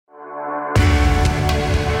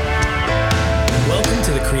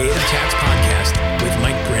Creative Chats podcast with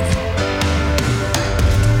Mike Brennan.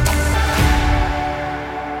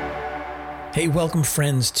 Hey, welcome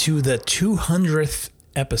friends to the 200th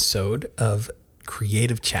episode of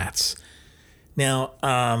Creative Chats. Now,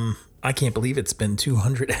 I can't believe it's been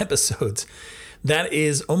 200 episodes. That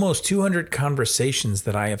is almost 200 conversations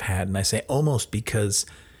that I have had. And I say almost because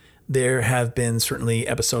there have been certainly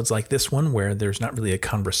episodes like this one where there's not really a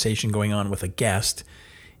conversation going on with a guest.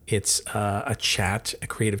 It's a chat, a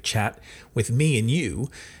creative chat with me and you.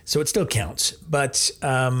 So it still counts. But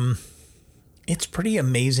it's pretty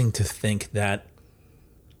amazing to think that,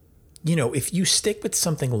 you know, if you stick with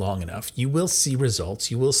something long enough, you will see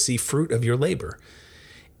results. You will see fruit of your labor.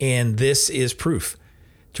 And this is proof.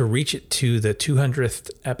 To reach it to the 200th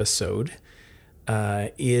episode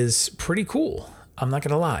is pretty cool. I'm not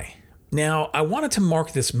going to lie. Now, I wanted to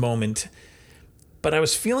mark this moment, but I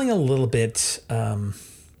was feeling a little bit, a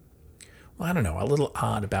little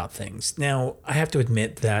odd about things. Now, I have to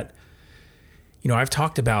admit that, you know, I've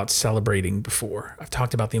talked about celebrating before. I've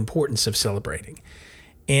talked about the importance of celebrating.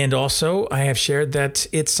 And also, I have shared that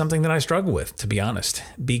it's something that I struggle with, to be honest,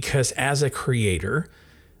 because as a creator,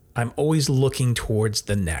 I'm always looking towards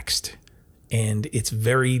the next. And it's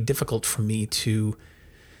very difficult for me to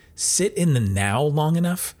sit in the now long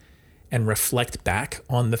enough and reflect back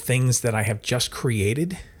on the things that I have just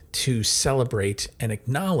created to celebrate and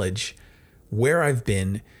acknowledge where I've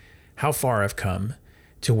been, how far I've come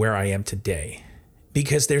to where I am today.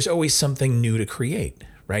 Because there's always something new to create,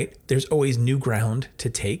 right? There's always new ground to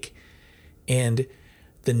take. And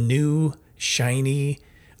the new, shiny,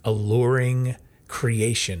 alluring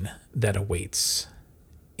creation that awaits.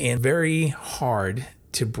 And very hard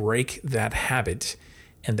to break that habit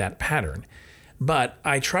and that pattern. But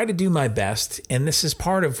I try to do my best, and this is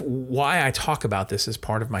part of why I talk about this as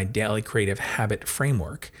part of my daily creative habit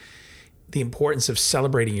framework, the importance of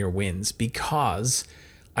celebrating your wins, because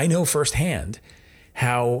I know firsthand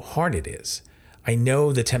how hard it is. I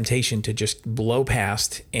know the temptation to just blow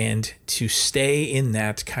past and to stay in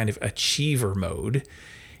that kind of achiever mode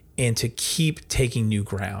and to keep taking new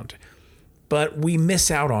ground. But we miss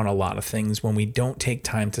out on a lot of things when we don't take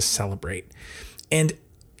time to celebrate. And,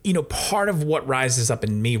 you know, part of what rises up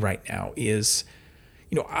in me right now is,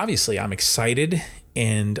 you know, obviously I'm excited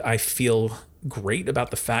and I feel great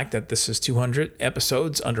about the fact that this is 200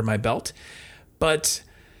 episodes under my belt. But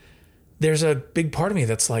there's a big part of me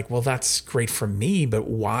that's like, well, that's great for me, but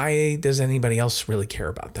why does anybody else really care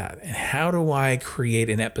about that? And how do I create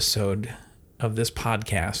an episode of this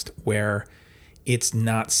podcast where it's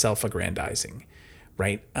not self-aggrandizing,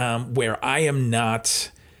 right? Where I am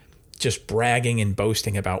not just bragging and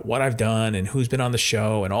boasting about what I've done and who's been on the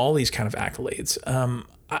show and all these kind of accolades.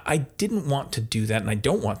 I didn't want to do that, and I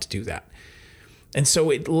don't want to do that. And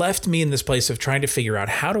so it left me in this place of trying to figure out,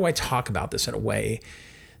 how do I talk about this in a way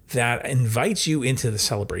that invites you into the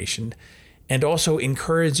celebration and also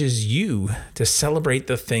encourages you to celebrate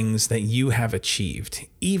the things that you have achieved,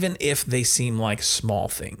 even if they seem like small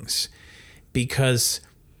things, because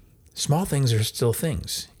small things are still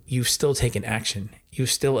things. You've still taken action.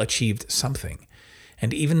 You've still achieved something.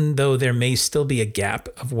 And even though there may still be a gap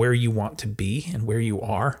of where you want to be and where you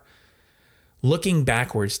are, looking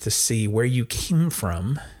backwards to see where you came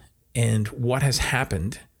from and what has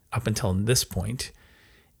happened up until this point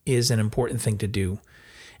is an important thing to do.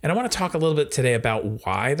 And I want to talk a little bit today about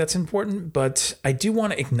why that's important, but I do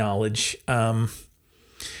want to acknowledge, in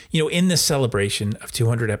this celebration of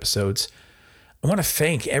 200 episodes, I want to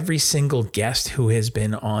thank every single guest who has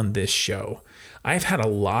been on this show. I've had a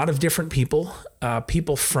lot of different people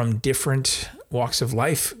from different walks of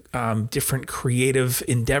life, different creative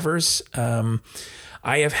endeavors.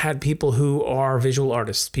 I have had people who are visual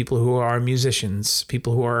artists, people who are musicians,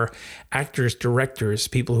 people who are actors, directors,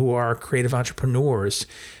 people who are creative entrepreneurs,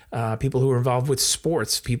 people who are involved with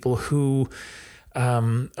sports, people who,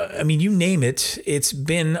 you name it, it's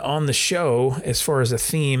been on the show as far as a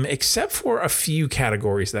theme, except for a few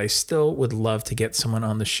categories that I still would love to get someone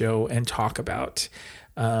on the show and talk about.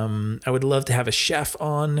 I would love to have a chef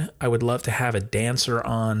on. I would love to have a dancer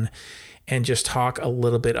on and just talk a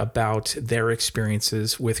little bit about their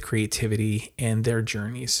experiences with creativity and their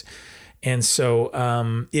journeys. And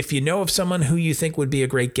so if you know of someone who you think would be a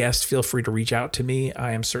great guest, feel free to reach out to me.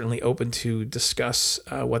 I am certainly open to discuss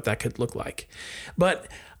what that could look like. But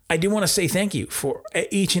I do want to say thank you for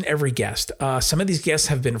each and every guest. Some of these guests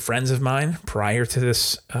have been friends of mine prior to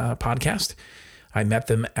this podcast. I met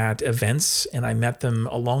them at events and I met them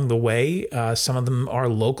along the way. Some of them are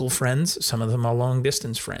local friends. Some of them are long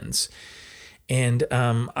distance friends. And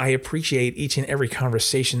I appreciate each and every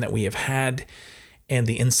conversation that we have had. and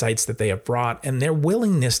the insights that they have brought and their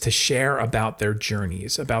willingness to share about their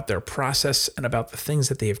journeys, about their process, and about the things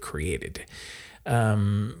that they have created.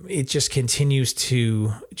 It just continues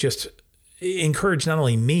to just encourage not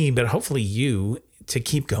only me, but hopefully you to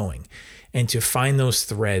keep going and to find those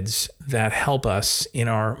threads that help us in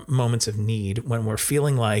our moments of need when we're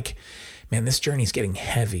feeling like, man, this journey is getting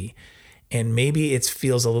heavy and maybe it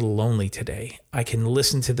feels a little lonely today. I can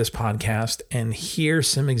listen to this podcast and hear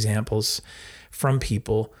some examples from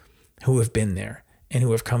people who have been there and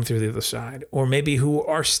who have come through the other side, or maybe who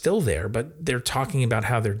are still there, but they're talking about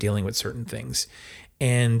how they're dealing with certain things.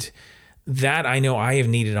 And that I know I have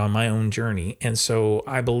needed on my own journey. And so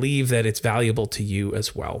I believe that it's valuable to you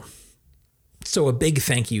as well. So a big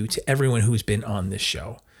thank you to everyone who's been on this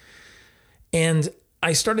show. And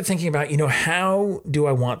I started thinking about, how do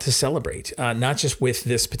I want to celebrate? Not just with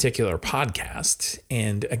this particular podcast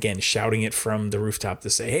and again, shouting it from the rooftop to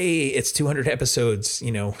say, hey, it's 200 episodes,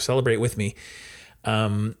 celebrate with me.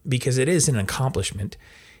 Because it is an accomplishment.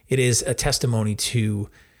 It is a testimony to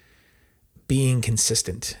being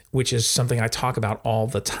consistent, which is something I talk about all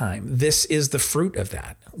the time. This is the fruit of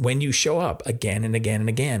that. When you show up again and again and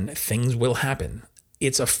again, things will happen.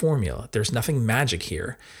 It's a formula. There's nothing magic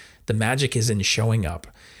here. The magic is in showing up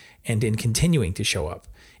and in continuing to show up.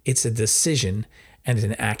 It's a decision and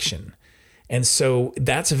an action. And so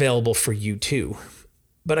that's available for you too.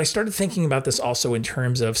 But I started thinking about this also in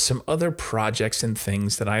terms of some other projects and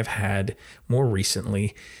things that I've had more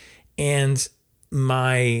recently and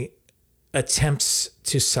my attempts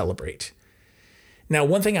to celebrate. Now,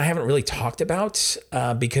 one thing I haven't really talked about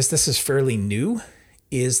because this is fairly new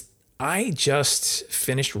is I just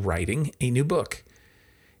finished writing a new book.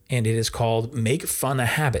 And it is called Make Fun a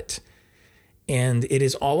Habit. And it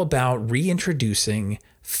is all about reintroducing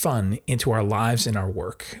fun into our lives and our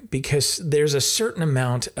work, because there's a certain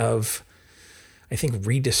amount of, I think,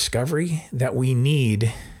 rediscovery that we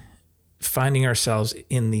need finding ourselves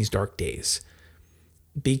in these dark days,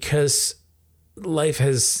 because life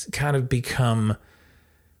has kind of become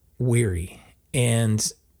weary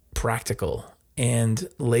and practical and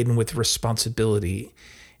laden with responsibility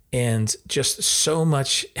and just so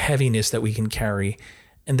much heaviness that we can carry,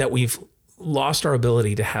 and that we've lost our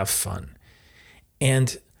ability to have fun.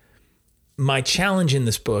 And my challenge in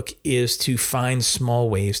this book is to find small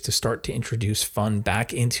ways to start to introduce fun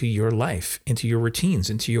back into your life, into your routines,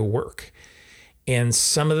 into your work. And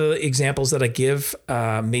some of the examples that I give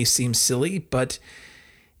may seem silly, but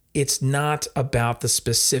it's not about the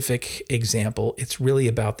specific example. It's really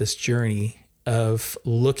about this journey of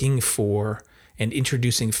looking for and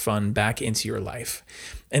introducing fun back into your life.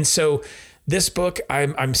 And so this book,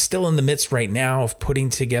 I'm still in the midst right now of putting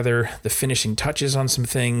together the finishing touches on some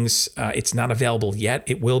things. It's not available yet.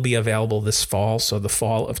 It will be available this fall, so the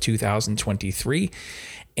fall of 2023.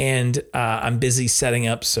 And I'm busy setting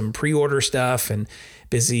up some pre-order stuff and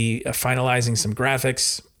busy finalizing some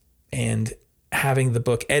graphics and having the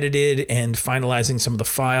book edited and finalizing some of the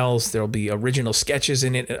files. There'll be original sketches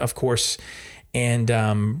in it, of course, and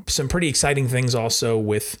some pretty exciting things also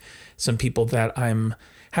with some people that I'm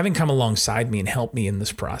having come alongside me and help me in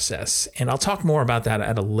this process. And I'll talk more about that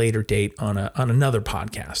at a later date on another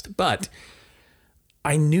podcast. But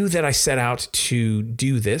I knew that I set out to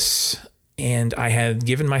do this, and I had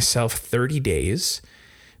given myself 30 days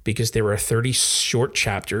because there were 30 short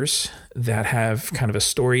chapters that have kind of a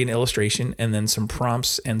story and illustration, and then some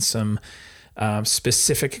prompts and some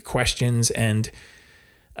specific questions and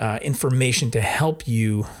information to help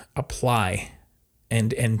you apply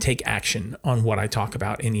and take action on what I talk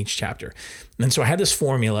about in each chapter. And so I had this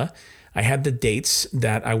formula. I had the dates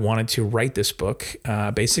that I wanted to write this book.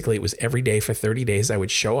 Basically, it was every day for 30 days I would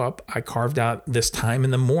show up. I carved out this time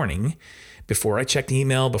in the morning before I checked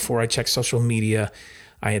email, before I checked social media.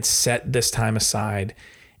 I had set this time aside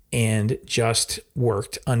and just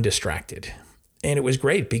worked undistracted. And it was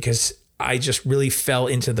great because I just really fell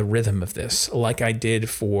into the rhythm of this, like I did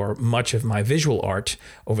for much of my visual art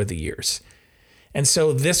over the years. And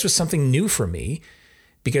so this was something new for me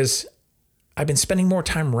because I've been spending more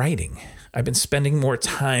time writing. I've been spending more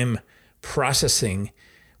time processing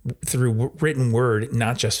through written word,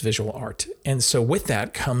 not just visual art. And so with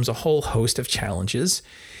that comes a whole host of challenges.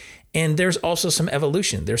 And there's also some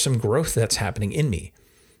evolution. There's some growth that's happening in me.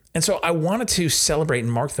 And so I wanted to celebrate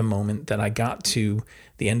and mark the moment that I got to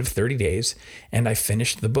the end of 30 days and I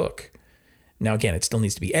finished the book. Now, again, it still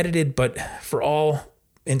needs to be edited, but for all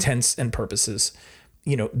intents and purposes,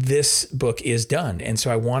 this book is done. And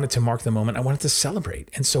so I wanted to mark the moment. I wanted to celebrate.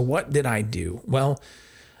 And so what did I do? Well,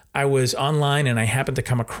 I was online and I happened to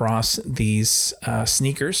come across these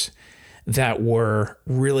sneakers that were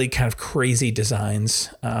really kind of crazy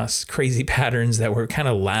designs, crazy patterns that were kind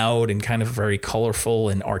of loud and kind of very colorful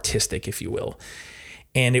and artistic, if you will.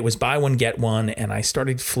 And it was buy one, get one. And I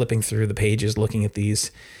started flipping through the pages, looking at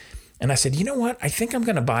these. And I said, you know what? I think I'm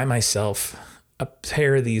going to buy myself a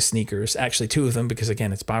pair of these sneakers, actually two of them, because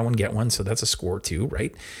again, it's buy one, get one. So that's a score too,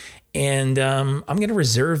 right? And I'm going to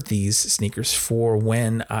reserve these sneakers for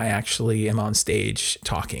when I actually am on stage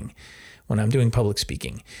talking, when I'm doing public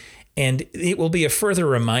speaking. And it will be a further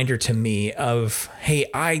reminder to me of, hey,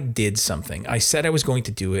 I did something. I said I was going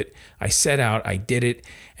to do it. I set out, I did it,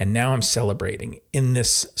 and now I'm celebrating in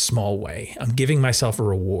this small way. I'm giving myself a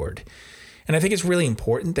reward. And I think it's really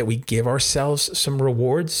important that we give ourselves some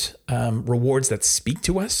rewards, rewards that speak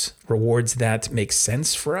to us, rewards that make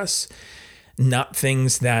sense for us, not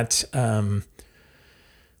things that, don't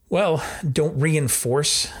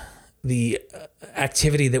reinforce the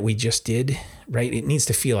activity that we just did, right? It needs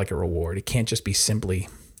to feel like a reward. It can't just be simply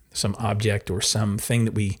some object or something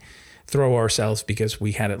that we throw ourselves because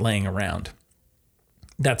we had it laying around.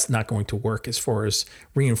 That's not going to work as far as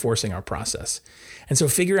reinforcing our process. And so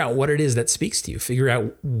figure out what it is that speaks to you. Figure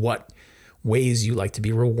out what ways you like to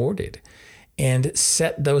be rewarded and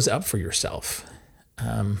set those up for yourself.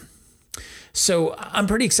 So I'm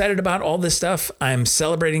pretty excited about all this stuff. I'm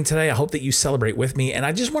celebrating today. I hope that you celebrate with me. And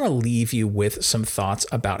I just want to leave you with some thoughts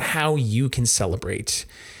about how you can celebrate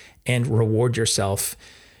and reward yourself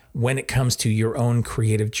when it comes to your own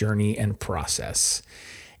creative journey and process.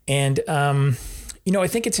 And, I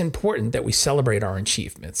think it's important that we celebrate our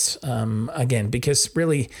achievements, again, because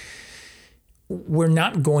really we're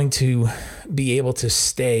not going to be able to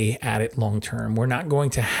stay at it long term. We're not going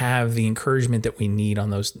to have the encouragement that we need on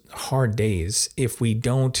those hard days if we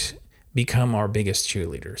don't become our biggest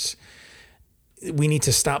cheerleaders. We need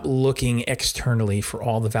to stop looking externally for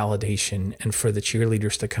all the validation and for the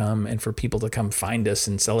cheerleaders to come and for people to come find us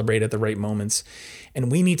and celebrate at the right moments. And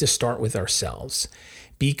we need to start with ourselves.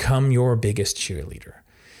 Become your biggest cheerleader.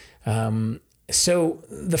 So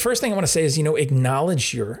the first thing I want to say is,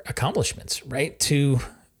 acknowledge your accomplishments, right? To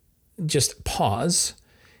just pause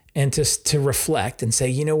and to reflect and say,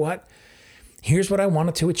 you know what? Here's what I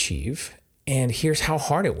wanted to achieve, and here's how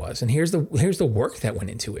hard it was, and here's the work that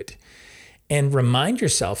went into it. And remind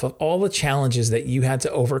yourself of all the challenges that you had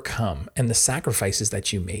to overcome and the sacrifices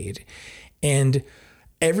that you made and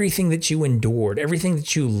everything that you endured, everything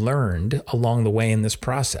that you learned along the way in this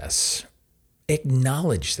process.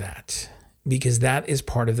 Acknowledge that, because that is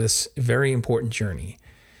part of this very important journey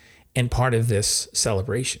and part of this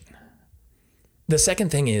celebration. The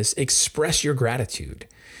second thing is express your gratitude.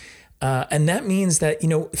 And that means that,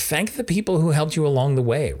 thank the people who helped you along the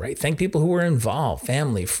way, right? Thank people who were involved,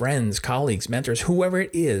 family, friends, colleagues, mentors, whoever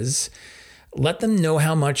it is. Let them know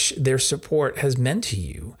how much their support has meant to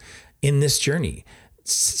you in this journey.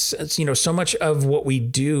 So much of what we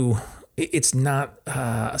do, it's not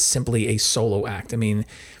simply a solo act. I mean,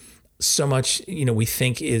 so much, we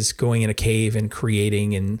think is going in a cave and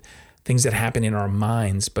creating and things that happen in our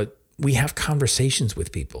minds, but we have conversations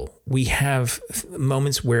with people. We have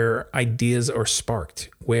moments where ideas are sparked,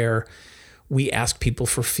 where we ask people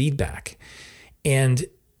for feedback, and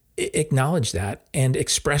acknowledge that and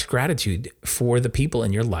express gratitude for the people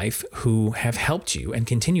in your life who have helped you and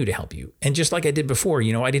continue to help you. And just like I did before,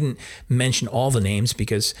 I didn't mention all the names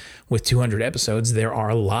because with 200 episodes, there are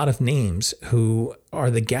a lot of names who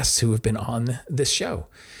are the guests who have been on this show.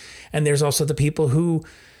 And there's also the people who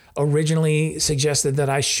originally suggested that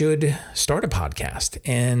I should start a podcast.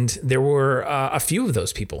 And there were a few of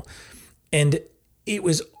those people. And it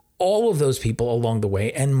was all of those people along the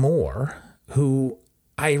way and more who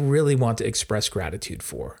I really want to express gratitude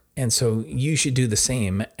for. And so you should do the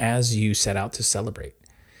same as you set out to celebrate.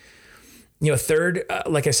 Third,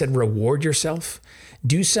 like I said, reward yourself.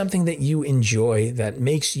 Do something that you enjoy that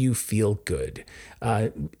makes you feel good.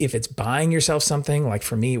 If it's buying yourself something, like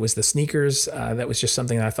for me, it was the sneakers. That was just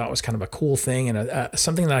something that I thought was kind of a cool thing and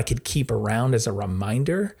something that I could keep around as a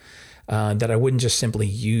reminder that I wouldn't just simply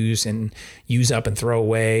use up and throw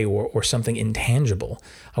away or something intangible.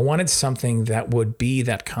 I wanted something that would be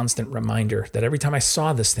that constant reminder that every time I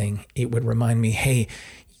saw this thing, it would remind me, hey,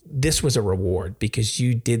 this was a reward because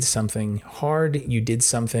you did something hard, you did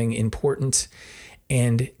something important,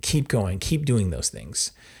 and keep going, keep doing those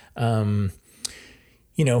things.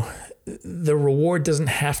 The reward doesn't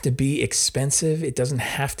have to be expensive. It doesn't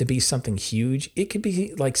have to be something huge. It could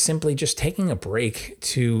be like simply just taking a break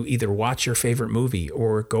to either watch your favorite movie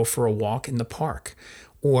or go for a walk in the park.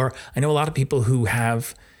 Or I know a lot of people who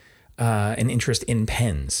have an interest in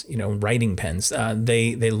pens, writing pens.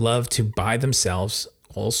 They love to buy themselves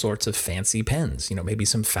all sorts of fancy pens, maybe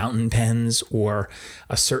some fountain pens or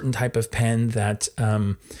a certain type of pen that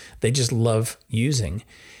they just love using.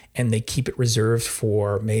 And they keep it reserved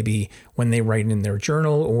for maybe when they write in their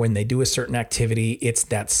journal or when they do a certain activity. It's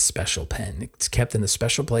that special pen. It's kept in a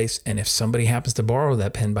special place. And if somebody happens to borrow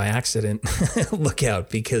that pen by accident, look out,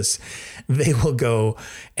 because they will go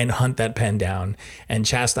and hunt that pen down and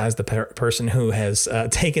chastise the person who has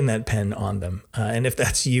taken that pen on them. And if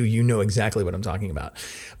that's you, you know exactly what I'm talking about.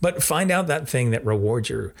 But find out that thing that rewards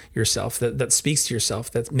yourself, that speaks to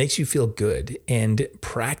yourself, that makes you feel good, and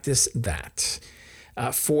practice that.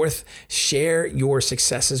 Fourth, share your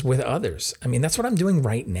successes with others. I mean, that's what I'm doing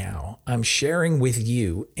right now. I'm sharing with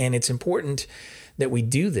you, and it's important that we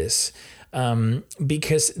do this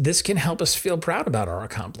because this can help us feel proud about our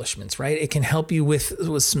accomplishments, right? It can help you with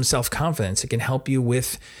some self-confidence. It can help you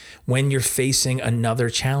with when you're facing another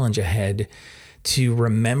challenge ahead, to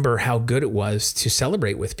remember how good it was to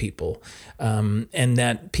celebrate with people, and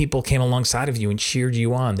that people came alongside of you and cheered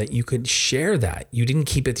you on, that you could share that. You didn't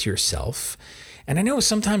keep it to yourself. And I know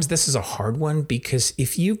sometimes this is a hard one, because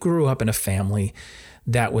if you grew up in a family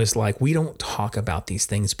that was like, we don't talk about these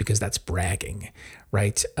things because that's bragging,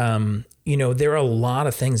 right? There are a lot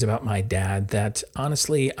of things about my dad that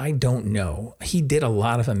honestly, I don't know. He did a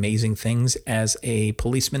lot of amazing things as a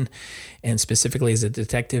policeman and specifically as a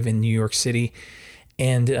detective in New York City.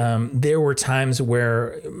 And there were times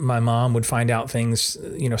where my mom would find out things,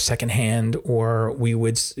 secondhand, or we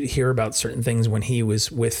would hear about certain things when he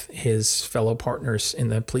was with his fellow partners in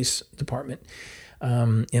the police department,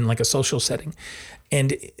 in like a social setting.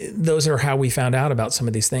 And those are how we found out about some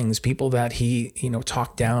of these things. People that he,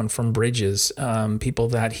 talked down from bridges, people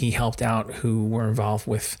that he helped out who were involved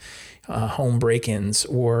with home break-ins,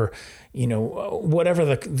 or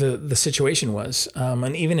whatever the situation was.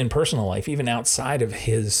 And even in personal life, even outside of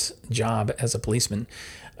his job as a policeman,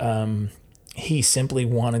 he simply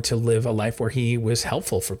wanted to live a life where he was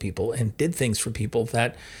helpful for people and did things for people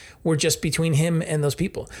that were just between him and those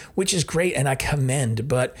people, which is great. And I commend,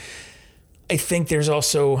 but I think there's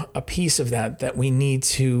also a piece of that we need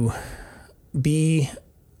to be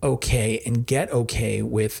okay and get okay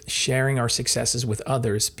with sharing our successes with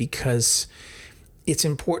others, because it's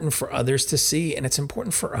important for others to see, and it's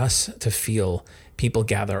important for us to feel people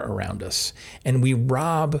gather around us. And we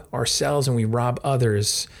rob ourselves and we rob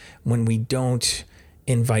others when we don't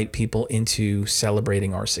invite people into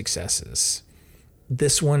celebrating our successes.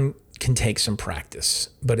 This one can take some practice,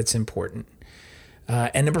 but it's important.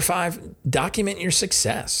 And number 5, document your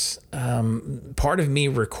success. Part of me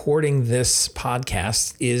recording this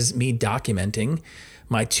podcast is me documenting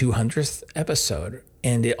my 200th episode,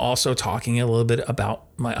 and it also talking a little bit about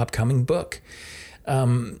my upcoming book.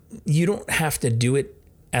 You don't have to do it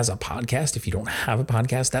as a podcast. If you don't have a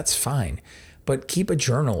podcast, that's fine. But keep a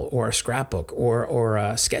journal or a scrapbook or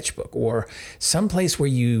a sketchbook or someplace where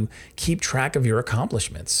you keep track of your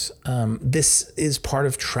accomplishments. This is part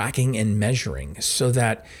of tracking and measuring so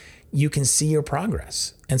that you can see your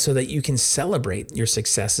progress and so that you can celebrate your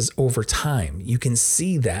successes over time. You can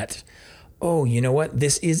see that, oh, you know what?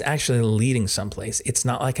 This is actually leading someplace. It's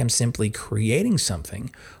not like I'm simply creating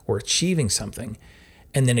something or achieving something,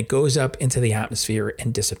 and then it goes up into the atmosphere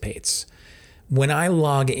and dissipates. When I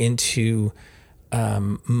log into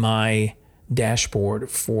my dashboard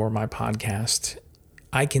for my podcast,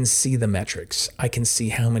 I can see the metrics. I can see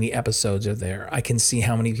how many episodes are there. I can see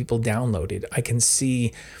how many people downloaded. I can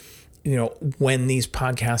see, when these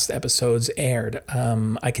podcast episodes aired.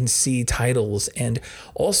 I can see titles and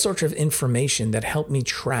all sorts of information that help me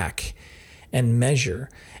track and measure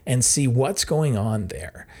and see what's going on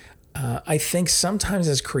there. I think sometimes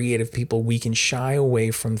as creative people, we can shy away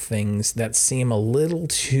from things that seem a little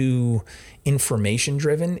too information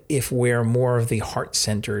driven if we're more of the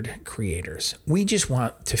heart-centered creators. We just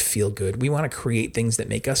want to feel good. We want to create things that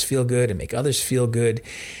make us feel good and make others feel good.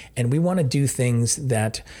 And we want to do things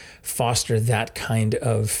that foster that kind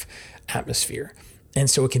of atmosphere. And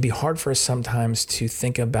so it can be hard for us sometimes to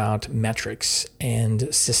think about metrics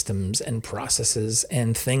and systems and processes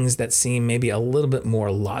and things that seem maybe a little bit more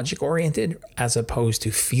logic-oriented as opposed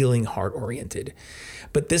to feeling heart-oriented.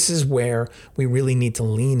 But this is where we really need to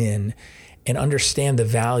lean in and understand the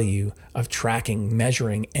value of tracking,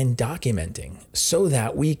 measuring, and documenting so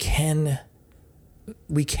that we can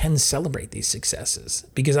celebrate these successes,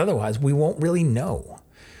 because otherwise we won't really know.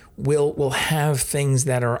 We'll have things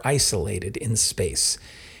that are isolated in space,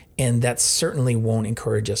 and that certainly won't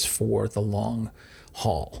encourage us for the long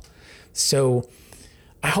haul. So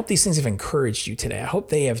I hope these things have encouraged you today. I hope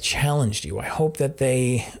they have challenged you. I hope that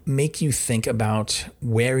they make you think about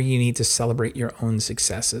where you need to celebrate your own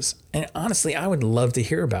successes. And honestly, I would love to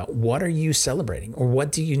hear about what are you celebrating or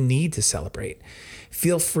what do you need to celebrate?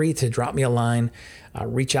 Feel free to drop me a line,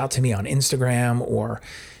 reach out to me on Instagram or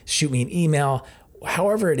shoot me an email.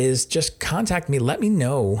 However it is, just contact me. Let me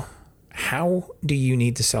know, how do you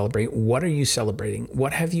need to celebrate? What are you celebrating?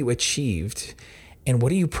 What have you achieved? And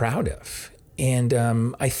what are you proud of? And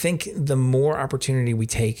I think the more opportunity we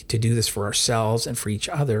take to do this for ourselves and for each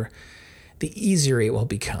other, the easier it will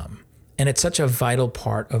become. And it's such a vital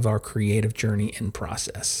part of our creative journey and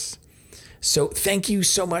process. So thank you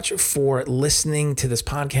so much for listening to this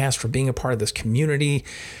podcast, for being a part of this community.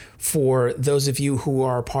 For those of you who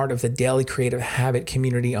are part of the Daily Creative Habit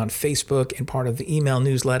community on Facebook and part of the email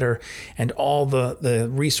newsletter and all the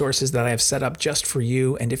resources that I have set up just for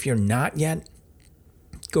you. And if you're not yet,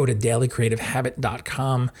 go to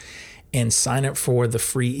dailycreativehabit.com and sign up for the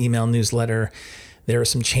free email newsletter. There are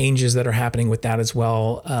some changes that are happening with that as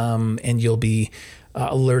well, and you'll be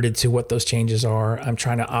alerted to what those changes are. I'm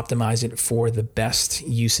trying to optimize it for the best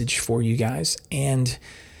usage for you guys, and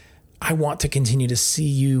I want to continue to see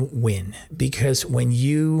you win, because when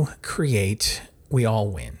you create, we all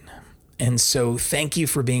win. And so thank you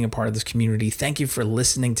for being a part of this community. Thank you for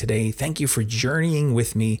listening today. Thank you for journeying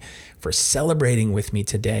with me, for celebrating with me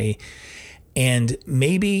today. And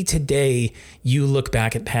maybe today you look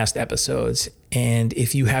back at past episodes, and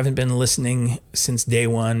if you haven't been listening since day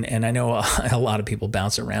one, and I know a lot of people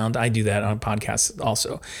bounce around, I do that on podcasts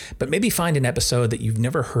also, but maybe find an episode that you've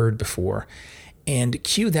never heard before and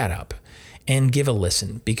cue that up and give a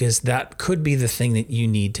listen, because that could be the thing that you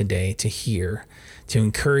need today to hear, to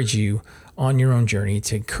encourage you on your own journey,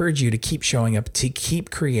 to encourage you to keep showing up, to keep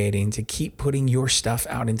creating, to keep putting your stuff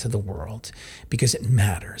out into the world, because it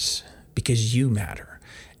matters, because you matter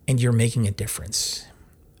and you're making a difference.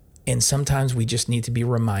 And sometimes we just need to be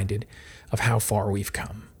reminded of how far we've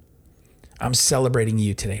come. I'm celebrating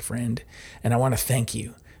you today, friend, and I want to thank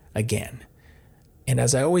you again. And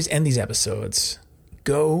as I always end these episodes,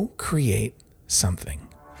 go create something.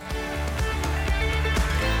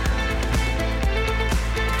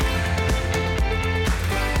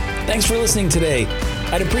 Thanks for listening today.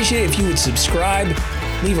 I'd appreciate it if you would subscribe,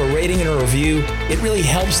 leave a rating and a review. It really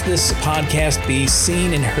helps this podcast be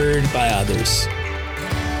seen and heard by others.